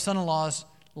 Regardless, his son-in-laws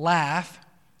laugh,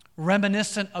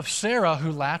 reminiscent of Sarah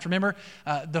who laughed. Remember,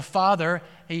 the father,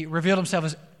 he revealed himself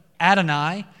as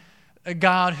Adonai, a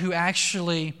God who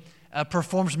actually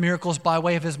performs miracles by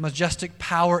way of His majestic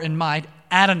power and might.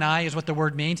 Adonai is what the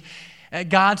word means.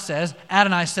 God says,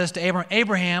 Adonai says to Abraham,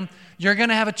 Abraham, you're going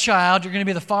to have a child. You're going to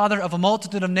be the father of a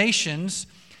multitude of nations.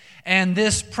 And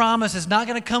this promise is not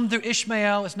going to come through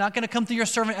Ishmael. It's not going to come through your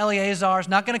servant Eleazar. It's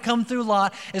not going to come through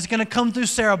Lot. It's going to come through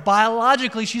Sarah.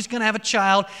 Biologically, she's going to have a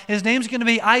child. His name's going to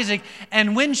be Isaac.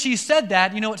 And when she said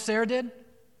that, you know what Sarah did?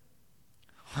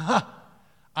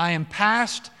 I am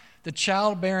past the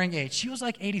childbearing age. She was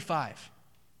like 85.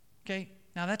 Okay,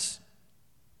 now it's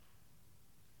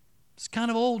kind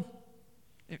of old.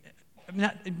 I'm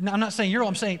not saying you're old.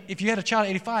 I'm saying if you had a child at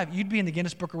 85, you'd be in the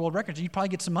Guinness Book of World Records. You'd probably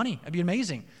get some money. That'd be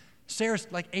amazing. Sarah's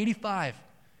like 85.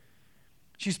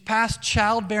 She's past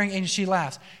childbearing age and she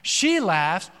laughs. She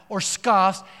laughs or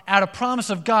scoffs at a promise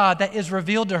of God that is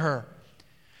revealed to her.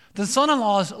 The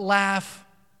son-in-laws laugh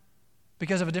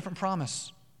because of a different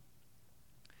promise.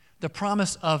 The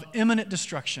promise of imminent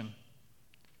destruction.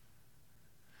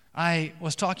 I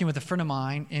was talking with a friend of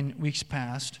mine in weeks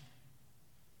past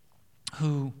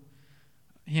who,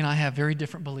 he and I have very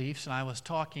different beliefs, and I was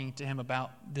talking to him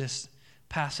about this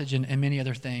passage and many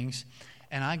other things,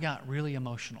 and I got really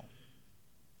emotional.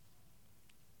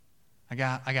 I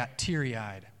got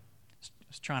teary-eyed. I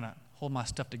was trying to hold my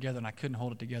stuff together, and I couldn't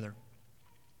hold it together.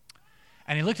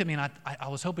 And he looked at me, and I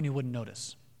was hoping he wouldn't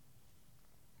notice,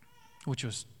 which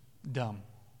was dumb,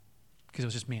 because it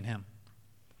was just me and him.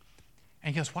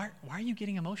 And he goes, why are you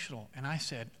getting emotional? And I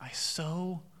said, I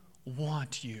so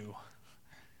want you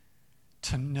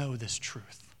to know this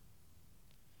truth.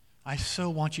 I so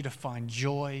want you to find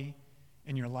joy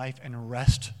in your life and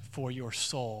rest for your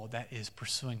soul that is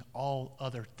pursuing all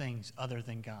other things other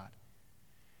than God.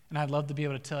 And I'd love to be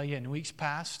able to tell you in weeks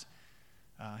past,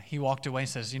 he walked away and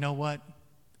says, you know what?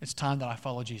 It's time that I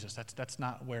follow Jesus. That's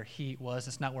not where he was.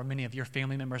 It's not where many of your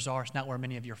family members are. It's not where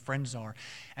many of your friends are.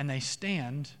 And they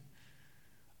stand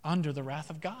under the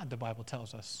wrath of God, the Bible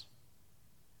tells us.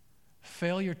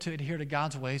 Failure to adhere to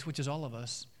God's ways, which is all of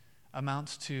us,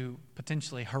 amounts to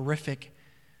potentially horrific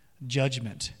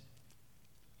judgment.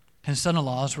 And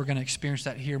son-in-laws, we're going to experience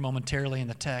that here momentarily in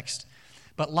the text.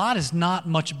 But Lot is not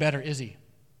much better, is he?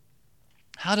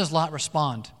 How does Lot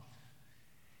respond?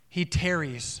 He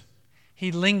tarries.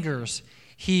 He lingers.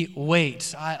 He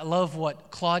waits. I love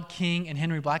what Claude King and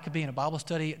Henry Blackaby in a Bible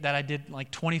study that I did like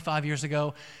 25 years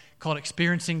ago called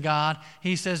Experiencing God.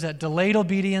 He says that delayed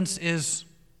obedience is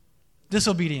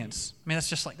disobedience. I mean,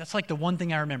 that's like the one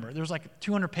thing I remember. There was like a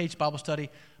 200-page Bible study,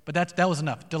 but that was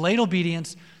enough. Delayed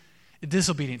obedience,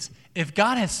 disobedience. If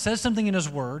God has said something in his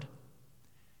word,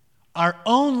 our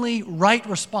only right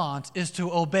response is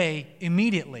to obey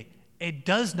immediately. It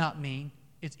does not mean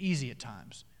it's easy at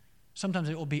times. Sometimes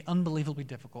it will be unbelievably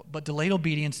difficult. But delayed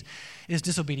obedience is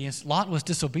disobedience. Lot was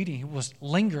disobedient. He was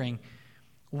lingering,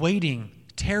 waiting,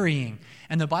 tarrying.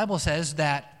 And the Bible says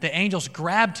that the angels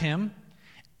grabbed him,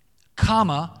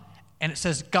 and it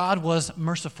says God was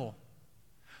merciful.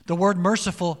 The word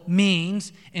merciful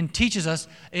means and teaches us,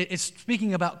 it's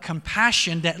speaking about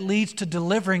compassion that leads to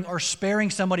delivering or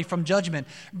sparing somebody from judgment.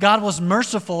 God was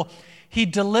merciful. He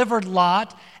delivered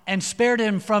Lot and spared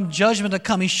him from judgment to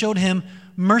come. He showed him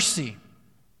mercy.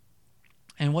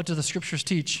 And what do the scriptures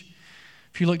teach?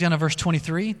 If you look down at verse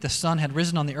 23, the sun had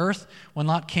risen on the earth when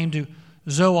Lot came to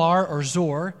Zoar or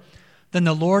Zor. Then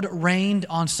the Lord rained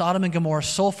on Sodom and Gomorrah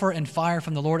sulfur and fire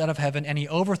from the Lord out of heaven, and he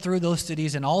overthrew those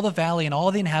cities and all the valley and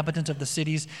all the inhabitants of the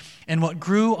cities and what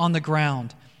grew on the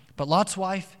ground. But Lot's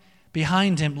wife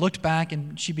behind him looked back,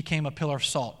 and she became a pillar of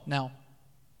salt. Now,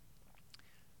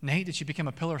 Nate, did she become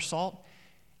a pillar of salt?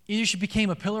 Either she became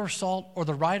a pillar of salt, or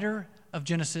the writer of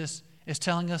Genesis is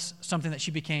telling us something that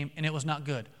she became, and it was not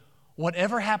good.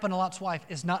 Whatever happened to Lot's wife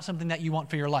is not something that you want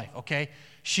for your life, okay?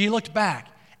 She looked back,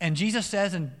 and Jesus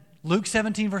says in Luke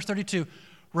 17, verse 32,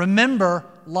 remember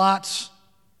Lot's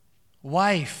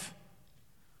wife.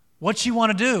 What'd she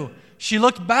want to do? She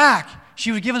looked back.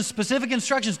 She was given specific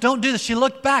instructions. Don't do this. She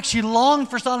looked back. She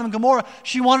longed for Sodom and Gomorrah.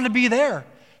 She wanted to be there.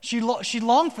 She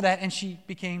longed for that, and she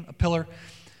became a pillar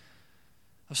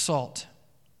of salt.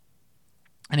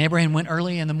 And Abraham went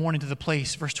early in the morning to the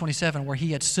place, verse 27, where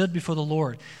he had stood before the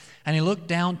Lord. And he looked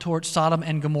down toward Sodom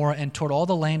and Gomorrah and toward all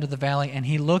the land of the valley. And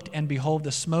he looked, and behold,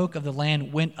 the smoke of the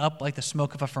land went up like the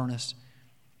smoke of a furnace.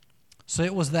 So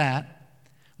it was that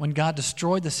when God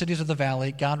destroyed the cities of the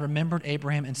valley, God remembered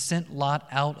Abraham and sent Lot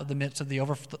out of the midst of the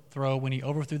overthrow when he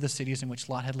overthrew the cities in which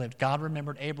Lot had lived. God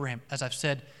remembered Abraham. As I've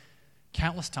said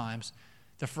countless times,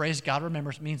 the phrase God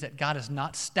remembers means that God is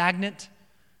not stagnant.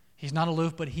 He's not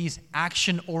aloof, but he's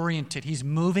action-oriented. He's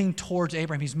moving towards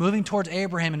Abraham. He's moving towards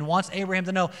Abraham and wants Abraham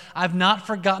to know, I've not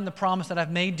forgotten the promise that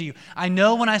I've made to you. I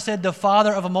know when I said the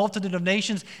father of a multitude of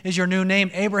nations is your new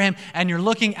name, Abraham, and you're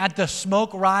looking at the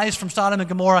smoke rise from Sodom and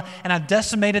Gomorrah, and I've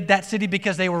decimated that city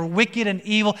because they were wicked and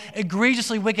evil,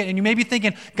 egregiously wicked, and you may be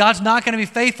thinking, God's not going to be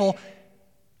faithful.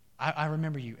 I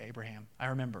remember you, Abraham. I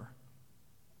remember.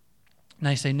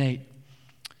 Now you say, Nate,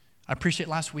 I appreciate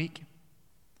last week.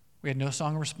 We had no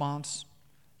song of response.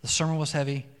 The sermon was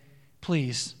heavy.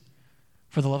 Please,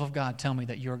 for the love of God, tell me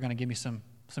that you are going to give me some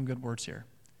good words here.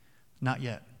 Not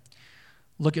yet.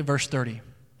 Look at verse 30.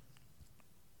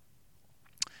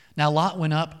 Now Lot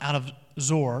went up out of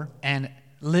Zor and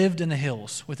lived in the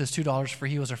hills with his 2 daughters, for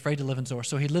he was afraid to live in Zor.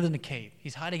 So he lived in a cave.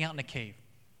 He's hiding out in a cave.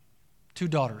 2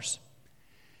 daughters.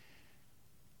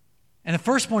 And the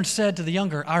firstborn said to the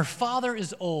younger, our father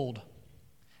is old.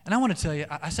 And I want to tell you,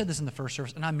 I said this in the first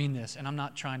service, and I mean this, and I'm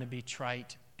not trying to be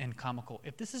trite and comical.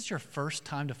 If this is your first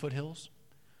time to Foothills,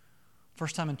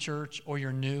 first time in church, or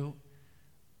you're new,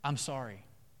 I'm sorry.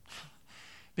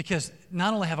 Because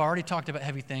not only have I already talked about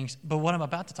heavy things, but what I'm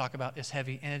about to talk about is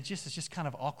heavy, and it's just kind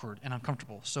of awkward and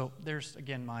uncomfortable. So there's,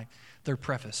 again, my third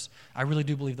preface. I really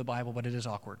do believe the Bible, but it is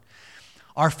awkward.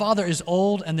 Our father is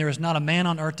old, and there is not a man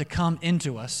on earth to come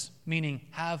into us, meaning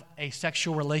have a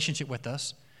sexual relationship with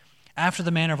us, after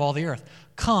the manner of all the earth.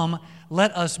 Come,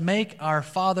 let us make our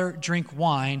father drink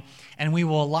wine, and we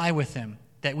will lie with him,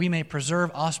 that we may preserve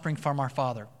offspring from our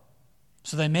father.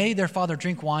 So they made their father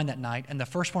drink wine that night, and the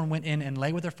firstborn went in and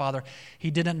lay with their father.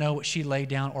 He did not know what she lay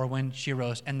down or when she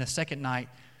arose. And the second night,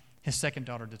 his second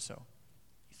daughter did so.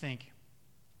 You think,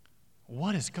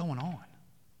 what is going on?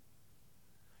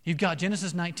 You've got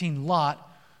Genesis 19,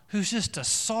 Lot, who's just a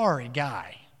sorry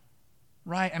guy.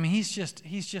 Right? I mean, he's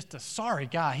just a sorry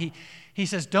guy. He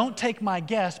says, don't take my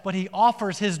guest, but he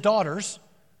offers his daughters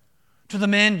to the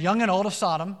men, young and old, of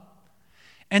Sodom.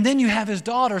 And then you have his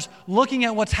daughters looking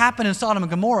at what's happened in Sodom and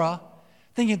Gomorrah,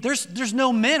 thinking, there's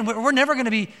no men. We're never going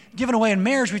to be given away in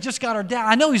marriage. We just got our dad.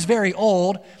 I know he's very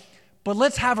old, but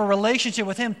let's have a relationship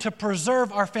with him to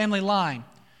preserve our family line.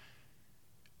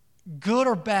 Good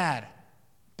or bad?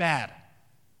 Bad.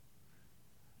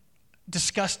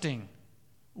 Disgusting,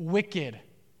 wicked,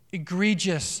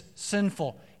 egregious,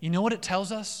 sinful. You know what it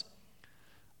tells us?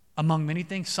 Among many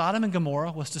things, Sodom and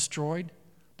Gomorrah was destroyed,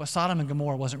 but Sodom and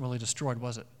Gomorrah wasn't really destroyed,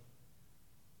 was it?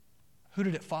 Who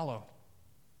did it follow?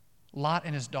 Lot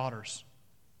and his daughters.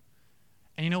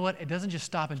 And you know what? It doesn't just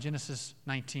stop in Genesis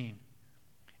 19.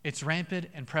 It's rampant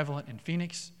and prevalent in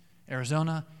Phoenix,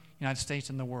 Arizona, United States,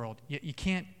 and the world. Yet you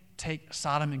can't take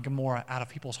Sodom and Gomorrah out of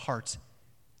people's hearts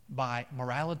by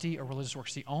morality or religious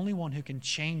works. The only one who can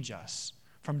change us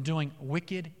from doing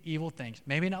wicked, evil things,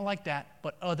 maybe not like that,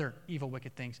 but other evil,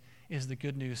 wicked things, is the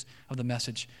good news of the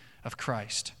message of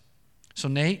Christ. So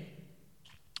Nate,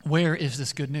 where is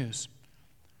this good news?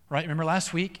 Right? Remember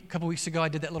last week, a couple weeks ago, I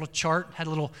did that little chart, had a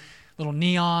little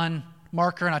neon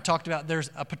marker, and I talked about there's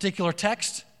a particular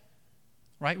text,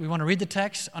 right? We want to read the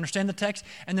text, understand the text,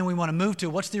 and then we want to move to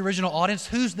what's the original audience?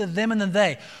 Who's the them and the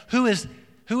they? Who is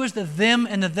the them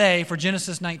and the they for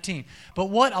Genesis 19? But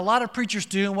what a lot of preachers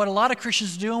do and what a lot of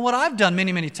Christians do and what I've done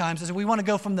many, many times is we want to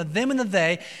go from the them and the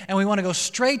they and we want to go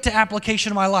straight to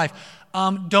application of my life.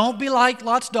 Don't be like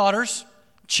Lot's daughters.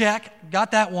 Check.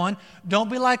 Got that one. Don't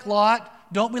be like Lot.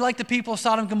 Don't be like the people of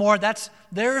Sodom and Gomorrah.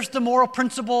 There's the moral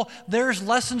principle. There's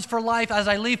lessons for life. As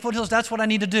I leave Foothills, that's what I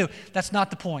need to do. That's not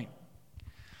the point.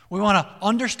 We want to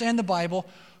understand the Bible.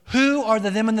 Who are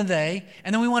the them and the they?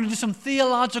 And then we want to do some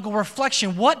theological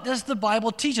reflection. What does the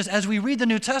Bible teach us as we read the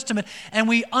New Testament and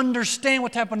we understand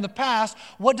what happened in the past?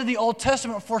 What did the Old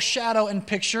Testament foreshadow and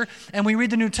picture? And we read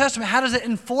the New Testament. How does it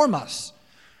inform us?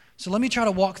 So let me try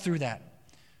to walk through that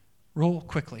real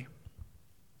quickly.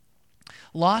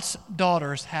 Lot's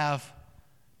daughters have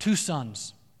 2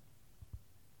 sons.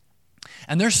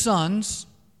 And their sons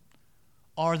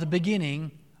are the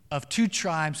beginning of 2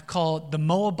 tribes called the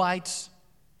Moabites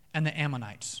and the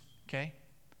Ammonites, okay?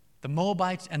 The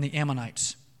Moabites and the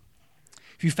Ammonites.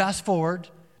 If you fast forward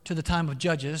to the time of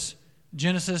Judges,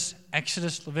 Genesis,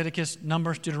 Exodus, Leviticus,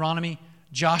 Numbers, Deuteronomy,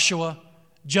 Joshua,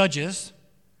 Judges,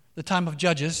 the time of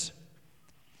Judges,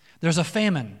 there's a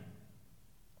famine.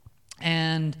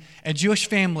 And a Jewish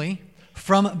family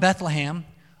from Bethlehem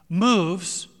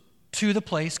moves to the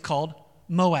place called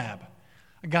Moab.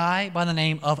 A guy by the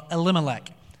name of Elimelech.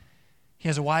 He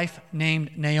has a wife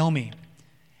named Naomi.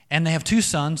 And they have 2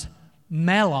 sons,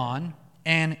 Mahlon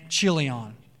and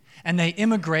Chilion. And they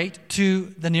immigrate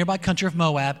to the nearby country of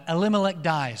Moab. Elimelech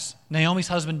dies. Naomi's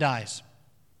husband dies.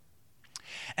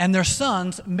 And their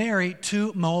sons marry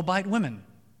 2 Moabite women.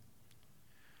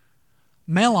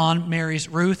 Mahlon marries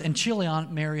Ruth and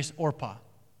Chilion marries Orpah.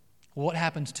 What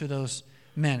happens to those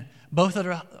men? Both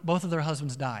of their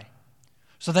husbands die.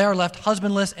 So they are left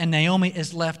husbandless and Naomi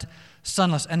is left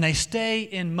sonless. And they stay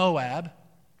in Moab.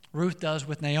 Ruth does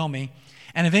with Naomi.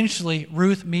 And eventually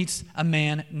Ruth meets a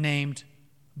man named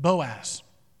Boaz.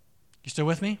 You still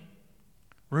with me?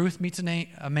 Ruth meets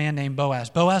a man named Boaz.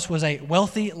 Boaz was a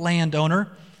wealthy landowner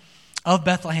of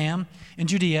Bethlehem in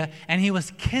Judea, and he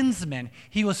was kinsman.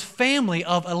 He was family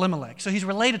of Elimelech. So he's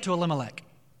related to Elimelech,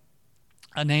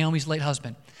 Naomi's late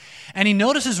husband. And he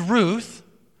notices Ruth,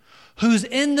 who's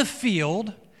in the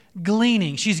field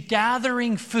gleaning. She's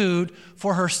gathering food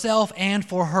for herself and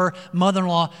for her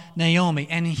mother-in-law, Naomi.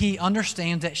 And he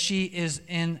understands that she is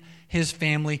in his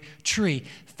family tree.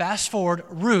 Fast forward,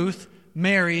 Ruth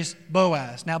marries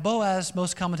Boaz. Now, Boaz,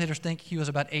 most commentators think he was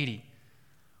about 80.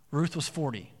 Ruth was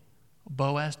 40.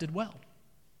 Boaz did well.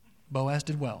 Boaz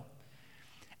did well.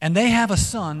 And they have a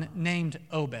son named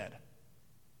Obed.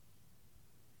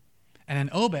 And then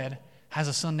Obed has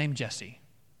a son named Jesse.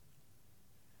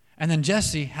 And then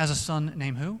Jesse has a son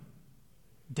named who?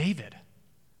 David.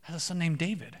 Has a son named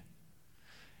David.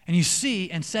 And you see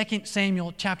in 2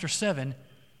 Samuel chapter 7,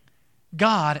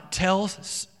 God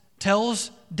tells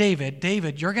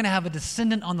David, you're going to have a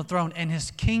descendant on the throne, and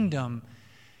his kingdom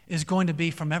is going to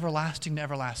be from everlasting to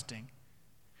everlasting.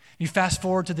 You fast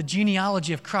forward to the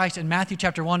genealogy of Christ in Matthew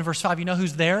chapter 1, verse 5. You know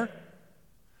who's there?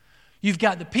 You've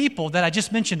got the people that I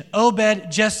just mentioned,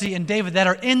 Obed, Jesse, and David, that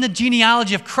are in the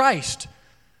genealogy of Christ.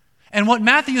 And what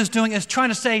Matthew is doing is trying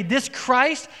to say this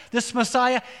Christ, this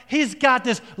Messiah, he's got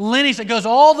this lineage that goes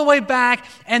all the way back,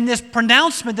 and this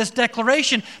pronouncement, this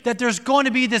declaration that there's going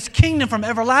to be this kingdom from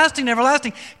everlasting to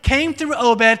everlasting came through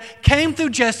Obed, came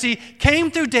through Jesse,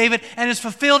 came through David, and is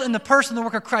fulfilled in the person, the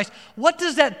work of Christ. What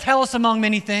does that tell us among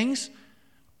many things?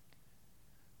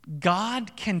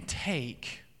 God can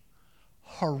take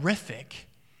horrific,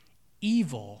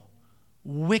 evil,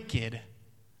 wicked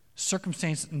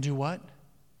circumstances and do what?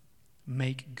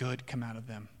 Make good come out of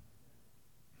them.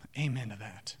 Amen to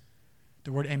that.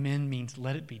 The word amen means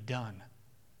let it be done.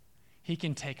 He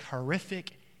can take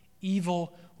horrific,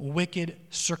 evil, wicked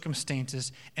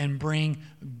circumstances and bring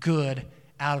good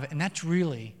out of it. And that's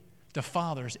really the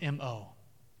Father's M.O.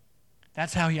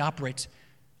 That's how he operates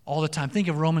all the time. Think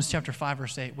of Romans chapter 5,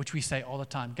 verse 8, which we say all the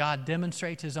time. God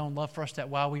demonstrates his own love for us that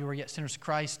while we were yet sinners,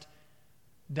 Christ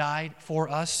died for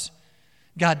us.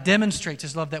 God demonstrates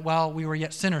his love that while we were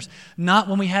yet sinners, not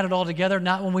when we had it all together,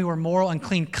 not when we were moral and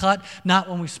clean cut, not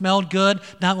when we smelled good,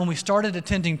 not when we started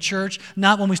attending church,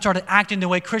 not when we started acting the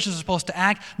way Christians are supposed to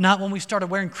act, not when we started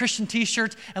wearing Christian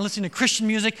t-shirts and listening to Christian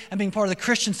music and being part of the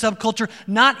Christian subculture,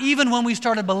 not even when we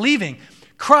started believing.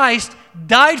 Christ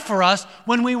died for us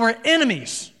when we were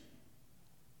enemies,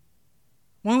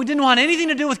 when we didn't want anything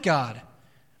to do with God.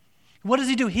 What does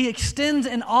he do? He extends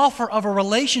an offer of a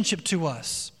relationship to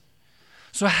us.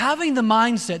 So having the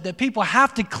mindset that people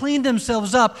have to clean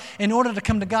themselves up in order to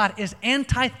come to God is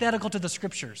antithetical to the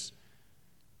Scriptures.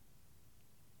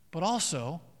 But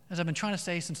also, as I've been trying to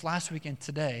say since last week and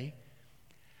today,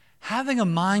 having a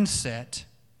mindset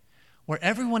where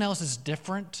everyone else is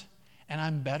different and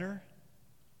I'm better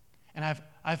and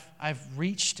I've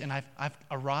reached and I've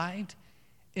arrived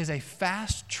is a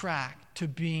fast track to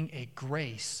being a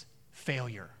grace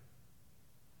failure.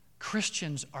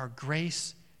 Christians are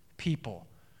grace people.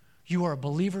 You are a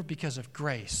believer because of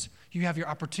grace. You have your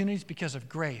opportunities because of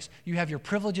grace. You have your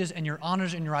privileges and your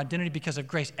honors and your identity because of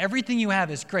grace. Everything you have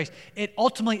is grace. It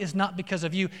ultimately is not because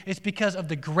of you. It's because of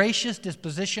the gracious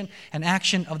disposition and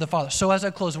action of the Father. So as I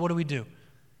close, what do?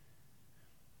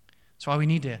 That's why we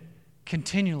need to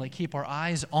continually keep our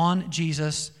eyes on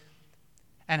Jesus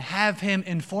and have him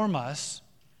inform us,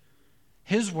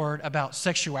 his word, about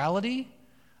sexuality,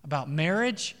 about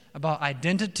marriage, about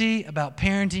identity, about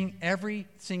parenting, every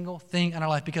single thing in our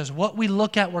life. Because what we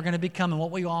look at, we're going to become, and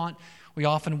what we want, we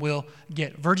often will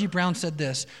get. Virgie Brown said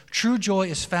this: true joy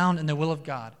is found in the will of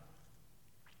God.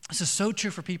 This is so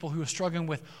true for people who are struggling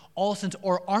with all sins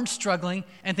or aren't struggling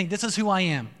and think, this is who I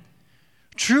am.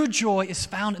 True joy is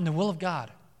found in the will of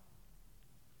God.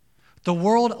 The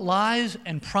world lies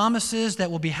and promises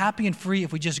that we'll be happy and free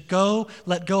if we just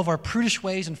let go of our prudish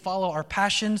ways and follow our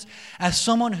passions. As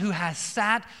someone who has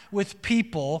sat with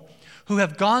people who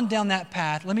have gone down that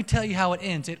path, let me tell you how it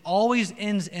ends. It always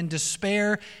ends in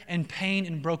despair and pain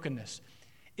and brokenness.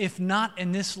 If not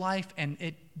in this life, and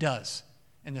it does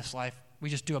in this life,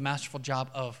 we just do a masterful job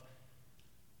of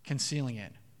concealing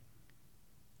it.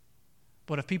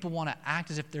 But if people want to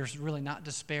act as if there's really not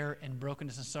despair and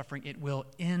brokenness and suffering, it will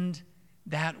end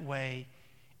that way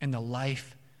in the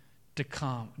life to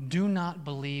come. Do not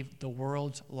believe the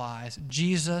world's lies.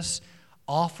 Jesus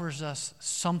offers us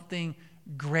something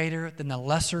greater than the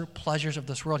lesser pleasures of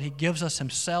this world. He gives us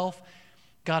himself.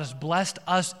 God has blessed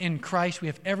us in Christ. We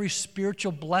have every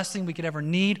spiritual blessing we could ever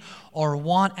need or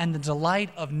want, and the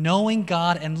delight of knowing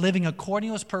God and living according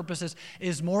to his purposes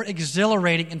is more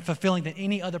exhilarating and fulfilling than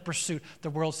any other pursuit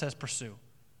the world says pursue.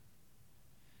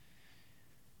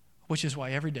 Which is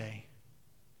why every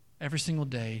single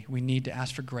day, we need to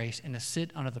ask for grace and to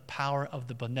sit under the power of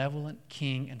the benevolent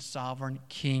King and sovereign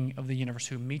King of the universe,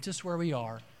 who meets us where we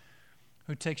are,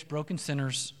 who takes broken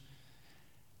sinners,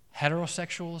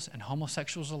 heterosexuals and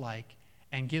homosexuals alike,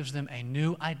 and gives them a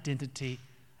new identity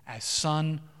as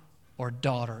son or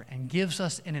daughter, and gives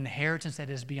us an inheritance that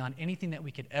is beyond anything that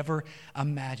we could ever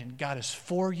imagine. God is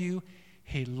for you,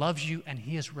 he loves you, and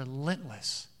he is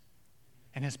relentless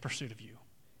in his pursuit of you.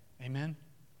 Amen?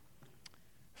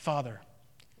 Father,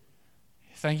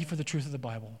 thank you for the truth of the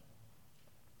Bible.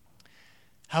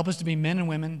 Help us to be men and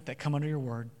women that come under your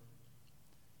word.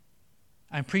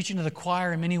 I'm preaching to the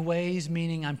choir in many ways,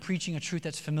 meaning I'm preaching a truth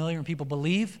that's familiar and people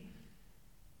believe,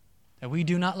 that we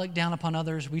do not look down upon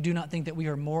others. We do not think that we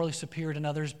are morally superior than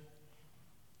others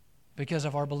because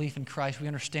of our belief in Christ. We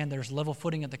understand there's level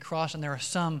footing at the cross, and there are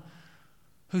some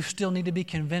who still need to be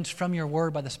convinced from your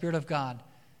word by the Spirit of God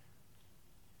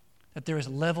that there is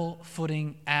level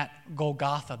footing at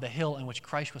Golgotha, the hill in which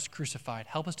Christ was crucified.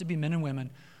 Help us to be men and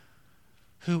women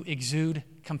who exude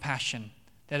compassion,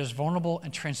 that is vulnerable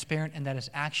and transparent, and that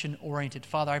is action-oriented.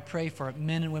 Father, I pray for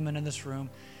men and women in this room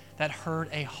that heard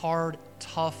a hard,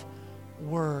 tough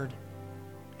word,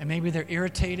 and maybe they're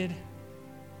irritated,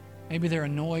 maybe they're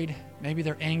annoyed, maybe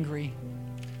they're angry,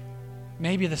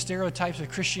 maybe the stereotypes of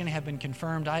Christianity have been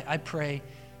confirmed. I pray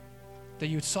that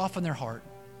you would soften their heart,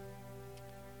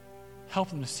 help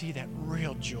them to see that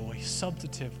real joy,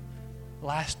 substantive,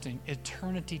 lasting,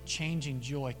 eternity-changing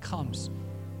joy comes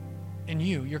in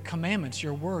you. Your commandments,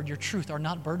 your word, your truth are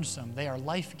not burdensome. They are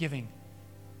life-giving.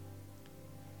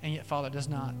 And yet, Father, it does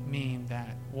not mean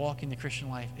that walking the Christian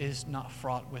life is not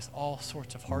fraught with all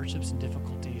sorts of hardships and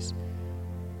difficulties.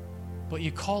 But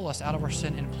you call us out of our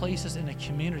sin and place us in a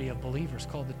community of believers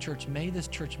called the church. May this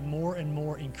church more and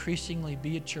more increasingly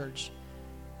be a church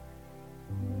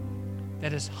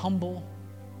that is humble,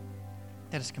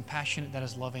 that is compassionate, that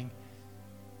is loving,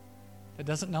 that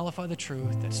doesn't nullify the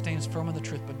truth, that stands firm on the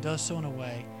truth, but does so in a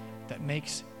way that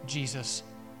makes Jesus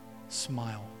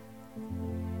smile.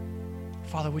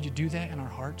 Father, would you do that in our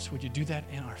hearts? Would you do that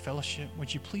in our fellowship?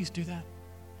 Would you please do that?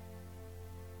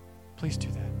 Please do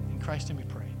that. In Christ's name we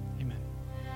pray.